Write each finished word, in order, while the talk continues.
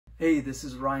Hey, this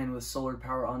is Ryan with Solar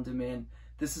Power On Demand.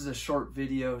 This is a short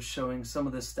video showing some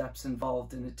of the steps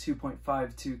involved in a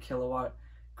 2.52 kilowatt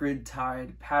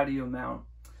grid-tied patio mount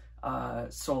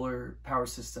solar power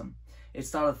system.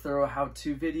 It's not a thorough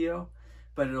how-to video,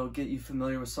 but it'll get you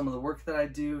familiar with some of the work that I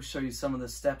do, show you some of the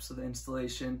steps of the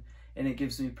installation, and it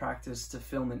gives me practice to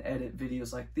film and edit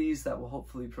videos like these that will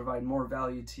hopefully provide more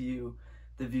value to you,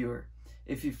 the viewer.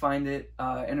 If you find it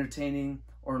entertaining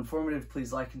or informative,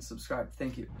 please like and subscribe.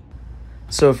 Thank you.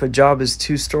 So if a job is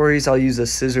 2 stories, I'll use a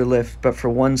scissor lift, but for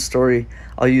 1 story,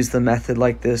 I'll use the method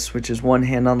like this, which is 1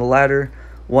 hand on the ladder,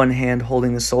 1 hand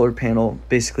holding the solar panel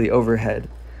basically overhead.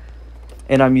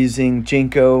 And I'm using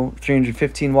Jinko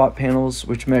 315 watt panels,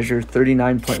 which measure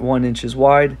 39.1 inches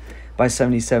wide by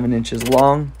 77 inches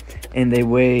long, and they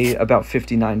weigh about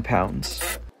 59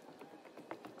 pounds.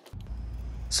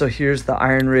 So here's the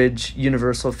IronRidge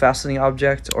Universal Fastening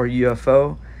Object, or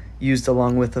UFO, used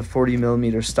along with a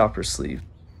 40mm stopper sleeve.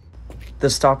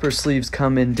 The stopper sleeves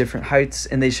come in different heights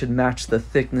and they should match the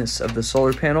thickness of the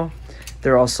solar panel.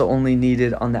 They're also only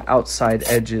needed on the outside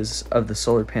edges of the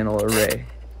solar panel array.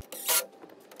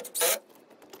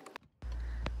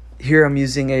 Here I'm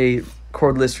using a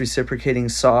cordless reciprocating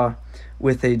saw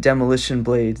with a demolition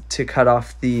blade to cut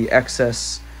off the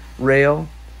excess rail,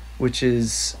 which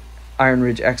is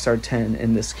IronRidge XR10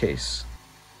 in this case.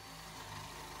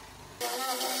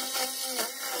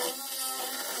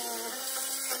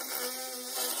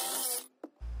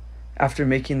 After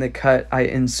making the cut, I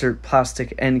insert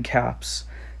plastic end caps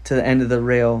to the end of the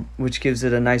rail, which gives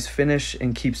it a nice finish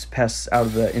and keeps pests out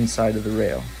of the inside of the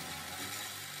rail.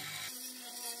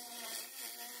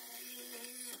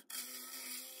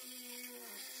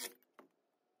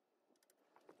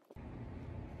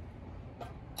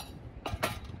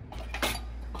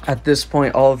 At this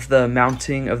point, all of the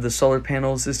mounting of the solar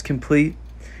panels is complete,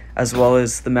 as well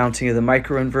as the mounting of the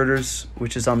microinverters,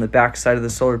 which is on the back side of the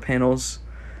solar panels,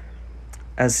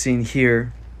 as seen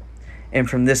here. And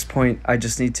from this point, I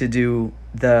just need to do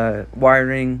the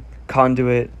wiring,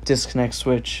 conduit, disconnect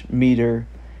switch, meter,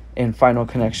 and final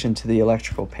connection to the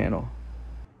electrical panel.